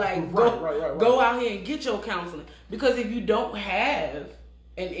what I'm saying? Like, go out here and get your counseling. Because if you don't have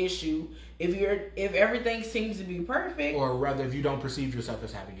an issue, if everything seems to be perfect, or rather, if you don't perceive yourself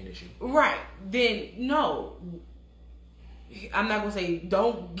as having an issue, right? Then no, I'm not gonna say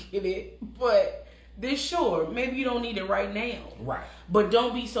don't get it, but then sure, maybe you don't need it right now, right? But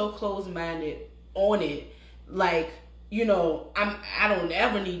don't be so closed-minded on it, like, you know, I don't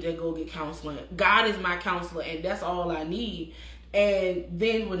ever need to go get counseling. God is my counselor, and that's all I need. And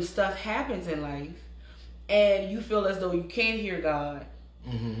then when stuff happens in life, and you feel as though you can't hear God.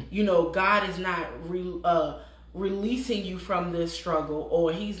 Mm-hmm. You know, God is not releasing you from this struggle,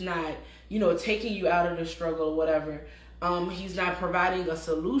 or he's not, you know, taking you out of the struggle or whatever. He's not providing a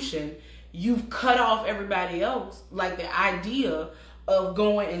solution. You've cut off everybody else, like the idea of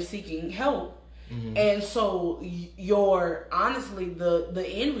going and seeking help. Mm-hmm. And so honestly, the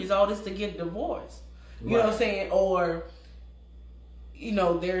end result is to get divorced. You know what I'm saying? Or, you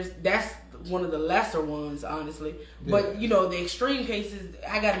know, that's one of the lesser ones, honestly. Yeah. But, you know, the extreme cases,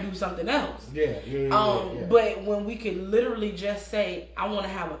 I got to do something else. Yeah. But when we could literally just say, I want to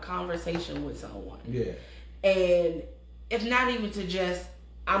have a conversation with someone. Yeah. And it's not even to just,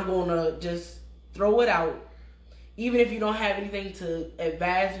 I'm going to just throw it out. Even if you don't have anything to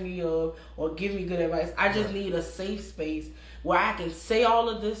advise me or give me good advice, I just need a safe space where I can say all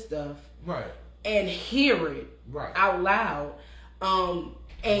of this stuff. Right. And hear it out loud.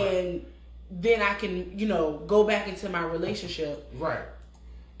 And then I can, you know, go back into my relationship, right,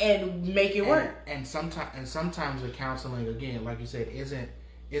 and make it work. And sometimes the counseling, again, like you said,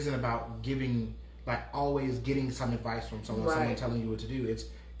 isn't about giving, like, always getting some advice from someone, someone telling you what to do.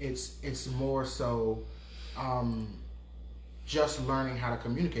 It's more so, just learning how to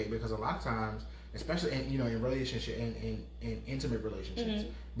communicate, because a lot of times, especially in relationship in intimate relationships,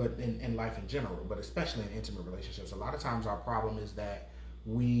 mm-hmm. but in life in general, but especially in intimate relationships, a lot of times our problem is that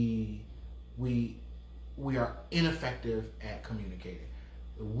we are ineffective at communicating.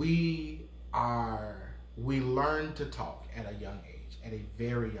 We learn to talk at a young age, at a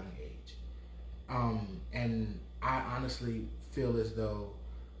very young age. And I honestly feel as though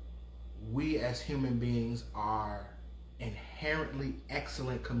we as human beings are inherently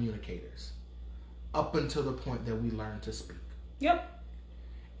excellent communicators up until the point that we learn to speak. Yep.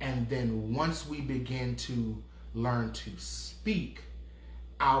 And then once we begin to learn to speak,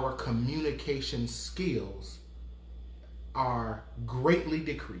 our communication skills are greatly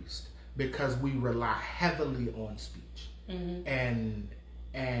decreased because we rely heavily on speech. Mm-hmm.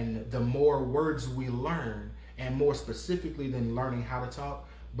 And the more words we learn, and more specifically than learning how to talk,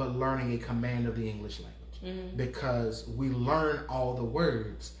 but learning a command of the English language. Mm-hmm. Because we learn all the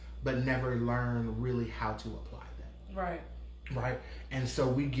words, but never learn really how to apply them. Right. And so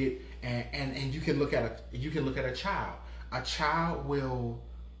we get, and you can look at a child. A child will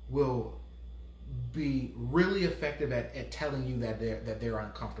be really effective at telling you that they're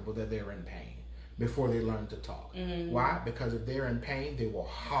uncomfortable, that they're in pain, before they learn to talk. Mm-hmm. Why? Because if they're in pain, they will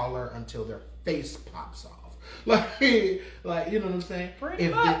holler until their face pops off. Like, you know what I'm saying? Pretty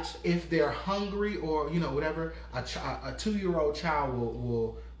much. If they're hungry or, you know, whatever, a 2-year-old child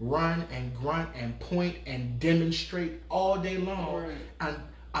will run and grunt and point and demonstrate all day long,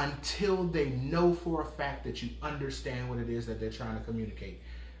 until they know for a fact that you understand what it is that they're trying to communicate.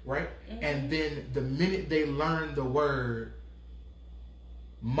 Right? Mm-hmm. And then the minute they learn the word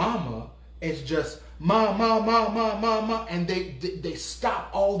mama, it's just ma, and they stop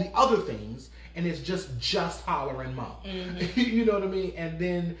all the other things, and it's just hollering mom. Mm-hmm. You know what I mean? And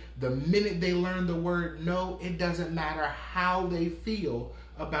then the minute they learn the word no, it doesn't matter how they feel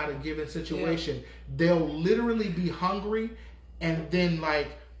about a given situation. Yeah. They'll literally be hungry and then, like,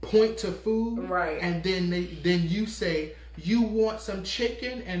 point to food. Right. And then you say, you want some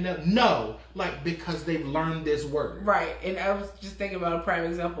chicken? And no, like, because they've learned this word. Right. And I was just thinking about a prime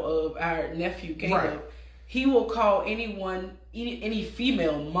example of our nephew, Caleb. Right. He will call any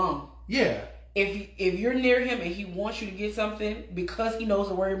female mom. Yeah. If you're near him and he wants you to get something because he knows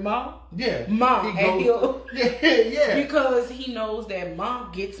the word mom, mom, because he knows that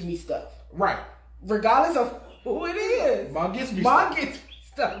mom gets me stuff, right? Regardless of who it is, mom gets me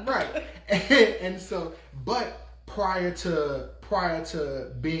stuff, right? And so, but prior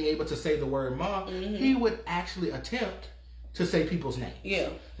to being able to say the word mom, mm-hmm. he would actually attempt to say people's names. Yeah.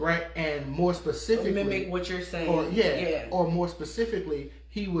 Right? And more specifically, mimic what you're saying. Or more specifically,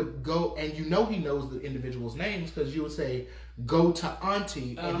 he would go, and he knows the individual's names because you would say, go to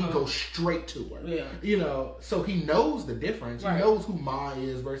auntie, and he goes straight to her. Yeah. You know, so he knows the difference. Right. He knows who ma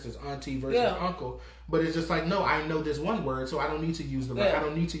is versus auntie versus uncle. But it's just like, no, I know this one word, so I don't need to use the I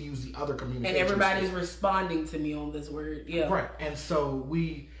don't need to use the other communication. And everybody's responding to me on this word. Yeah. Right. And so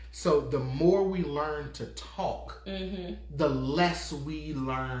the more we learn to talk, the less we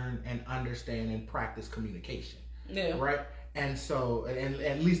learn and understand and practice communication. Yeah. Right. And so, and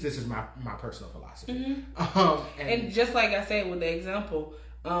at least this is my personal philosophy. And just like I said with the example,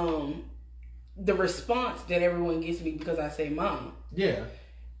 the response that everyone gives me because I say mom. Yeah.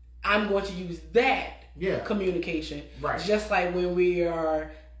 I'm going to use that communication. Right. Just like when we are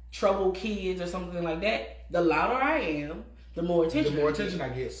troubled kids or something like that, the louder I am, the more attention I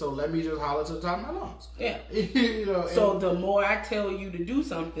get. So let me just holler to the top of my lungs. Yeah. You know, so the more I tell you to do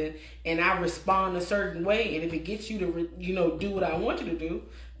something and I respond a certain way, and if it gets you to do what I want you to do,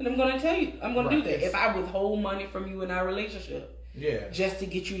 then I'm going to tell you, I'm going to do that. If I withhold money from you in our relationship, just to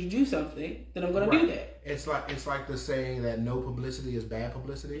get you to do something, then I'm going to do that. It's like the saying that no publicity is bad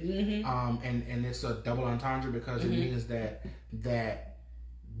publicity. And it's a double entendre because it means that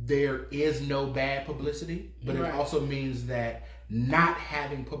there is no bad publicity, but it also means that not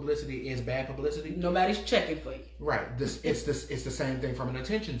having publicity is bad publicity. Nobody's checking for you. Right. It's the same thing from an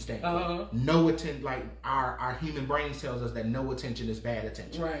attention standpoint. No attention, like our human brains tells us that no attention is bad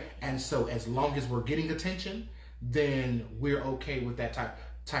attention. Right. And so as long as we're getting attention, then we're okay with that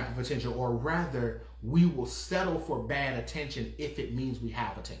type of attention, or rather, we will settle for bad attention if it means we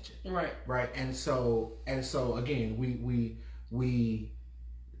have attention. Right. Right. And so again, we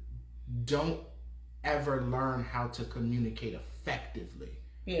don't ever learn how to communicate effectively.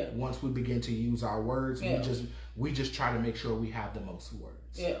 Yeah. Once we begin to use our words, we just try to make sure we have the most words.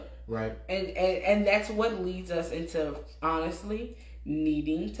 Yeah. Right. And that's what leads us into honestly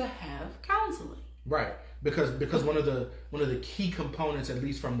needing to have counseling. Right. Because one of the key components, at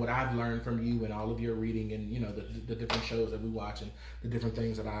least from what I've learned from you and all of your reading and the different shows that we watch and the different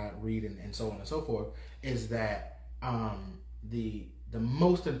things that I read and so on and so forth, is that the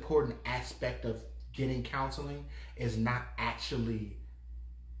most important aspect of getting counseling is not actually,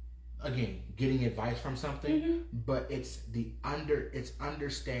 again, getting advice from something, but it's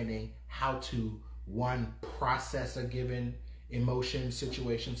understanding how to, one, process a given emotion,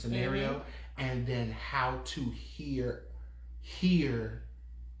 situation, scenario, and then how to hear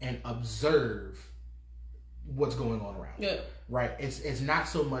and observe what's going on around. Yeah. Right. It's not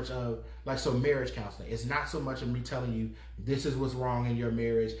so much of marriage counseling. It's not so much of me telling you this is what's wrong in your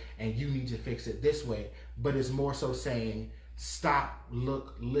marriage and you need to fix it this way, but it's more so saying stop,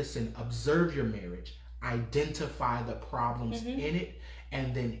 look, listen, observe your marriage, identify the problems in it,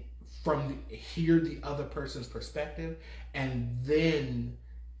 and then hear the other person's perspective, and then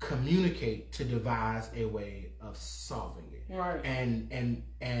communicate to devise a way of solving it. Right.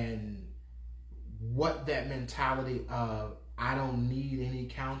 And what that mentality of I don't need any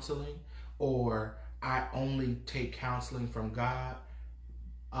counseling, or I only take counseling from God,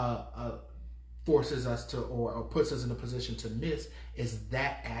 forces us to, or puts us in a position to miss, is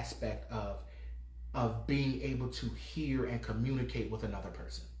that aspect of being able to hear and communicate with another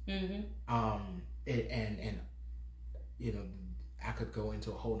person. I could go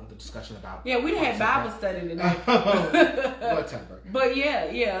into a whole nother discussion about. Yeah, we had Bible study tonight. Whatever. But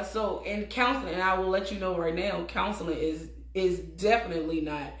yeah. So in counseling, and I will let you know right now, counseling is definitely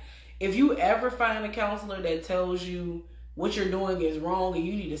not. If you ever find a counselor that tells you what you're doing is wrong and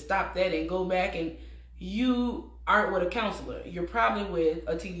you need to stop that and go back, and you aren't with a counselor, you're probably with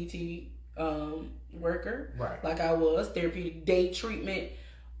a TDT worker, right? Like I was, therapeutic day treatment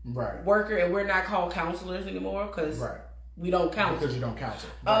worker, and we're not called counselors anymore because we don't counsel. Because you don't counsel.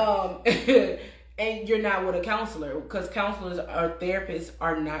 And you're not with a counselor because counselors or therapists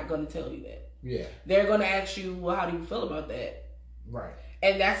are not going to tell you that. Yeah. They're going to ask you, well, how do you feel about that? Right.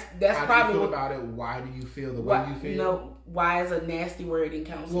 And that's how probably do you feel about it. Why do you feel the way you feel? No, why is a nasty word in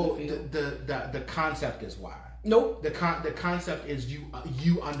counseling? Well, the concept is why. Nope. The concept is you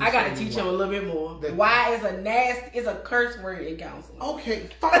understand. I gotta teach him a little bit more. Why is a curse word in counseling? Okay,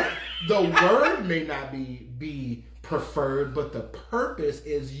 fine. The word may not be preferred, but the purpose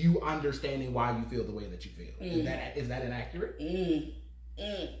is you understanding why you feel the way that you feel. Is that inaccurate?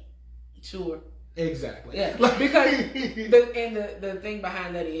 Sure. Exactly. Yeah. Because the thing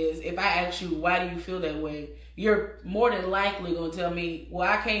behind that is, if I ask you why do you feel that way, you're more than likely going to tell me, well,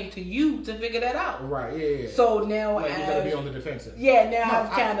 I came to you to figure that out. Right. Yeah. So now you got to be on the defensive. Yeah. Now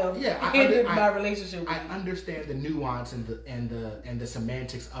I've kind of ended my relationship with you. I understand the nuance and the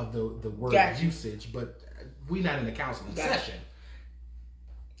semantics of the word usage, but we're not in a counseling session.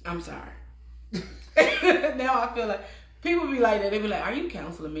 I'm sorry. Now I feel like people be like that. They be like, "Are you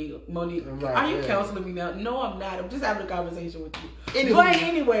counseling me, Monique? Right, Are you yeah. counseling me now?" No, I'm not. I'm just having a conversation with you. Anywho. But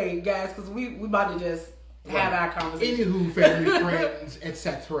anyway, guys, because we about to just have our conversation. Anywho, family, friends,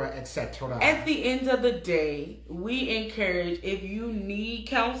 etc., etc. At the end of the day, we encourage, if you need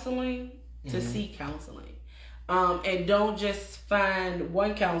counseling, to seek counseling. And don't just find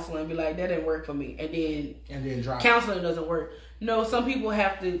one counselor and be like, that didn't work for me, and then drop counseling doesn't work. No, some people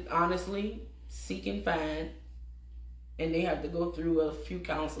have to honestly seek and find, and they have to go through a few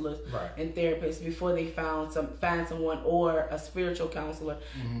counselors and therapists before they find someone, or a spiritual counselor.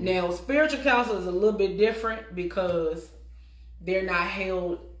 Now, spiritual counselor is a little bit different because they're not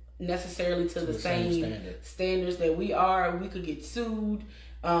held necessarily to the same standards that we are. We could get sued.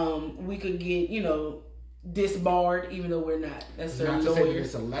 We could get, disbarred, even though we're not necessarily lawyers. Not to say that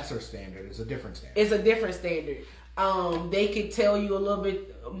it's a lesser standard. It's a different standard. It's a different standard. They could tell you a little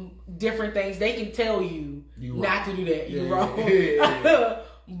bit different things. They can tell you not to do that. You're wrong. Yeah.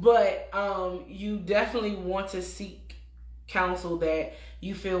 But you definitely want to seek counsel that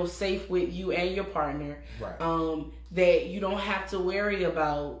you feel safe with, you and your partner. Right. That you don't have to worry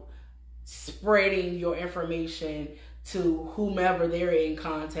about spreading your information to whomever they're in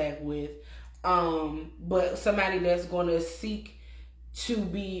contact with. But somebody that's going to seek to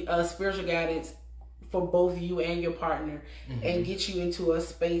be a spiritual guidance for both you and your partner, and get you into a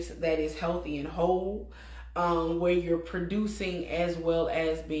space that is healthy and whole, where you're producing as well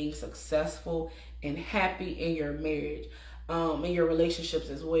as being successful and happy in your marriage, in your relationships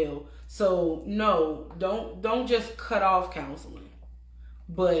as well. So no, don't just cut off counseling,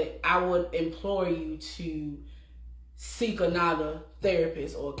 but I would implore you to seek another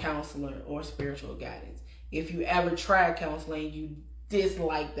therapist or counselor or spiritual guidance. If you ever tried counseling, you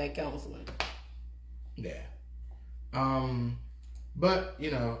dislike that counseling. Yeah. But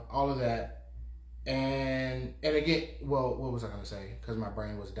all of that, and again, well, what was I gonna say? Because my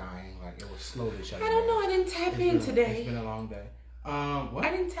brain was dying, like it was slowly shutting. I don't know. I didn't tap in today. It's been a long day. What? I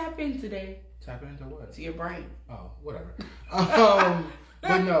didn't tap in today. Tap into what? To your brain. Oh, whatever.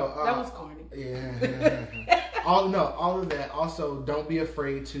 But no, that was corny. Yeah. all of that. Also, don't be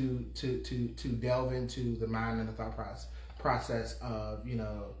afraid to delve into the mind and the thought process of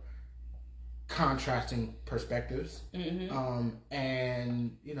contrasting perspectives. And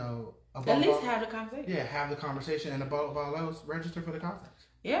at least have the conversation. Yeah, have the conversation, and above all else, register for the conference.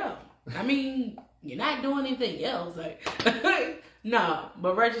 Yeah, I mean, you're not doing anything else, like. No,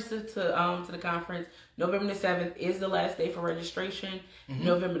 but register to the conference. November the 7th is the last day for registration.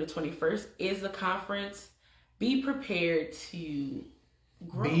 November the 21st is the conference. Be prepared to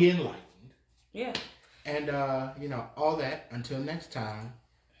grow. Be enlightened. Yeah. And all that. Until next time.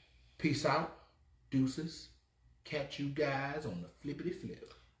 Peace out. Deuces. Catch you guys on the flippity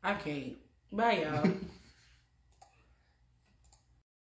flip. I can't. Bye, y'all.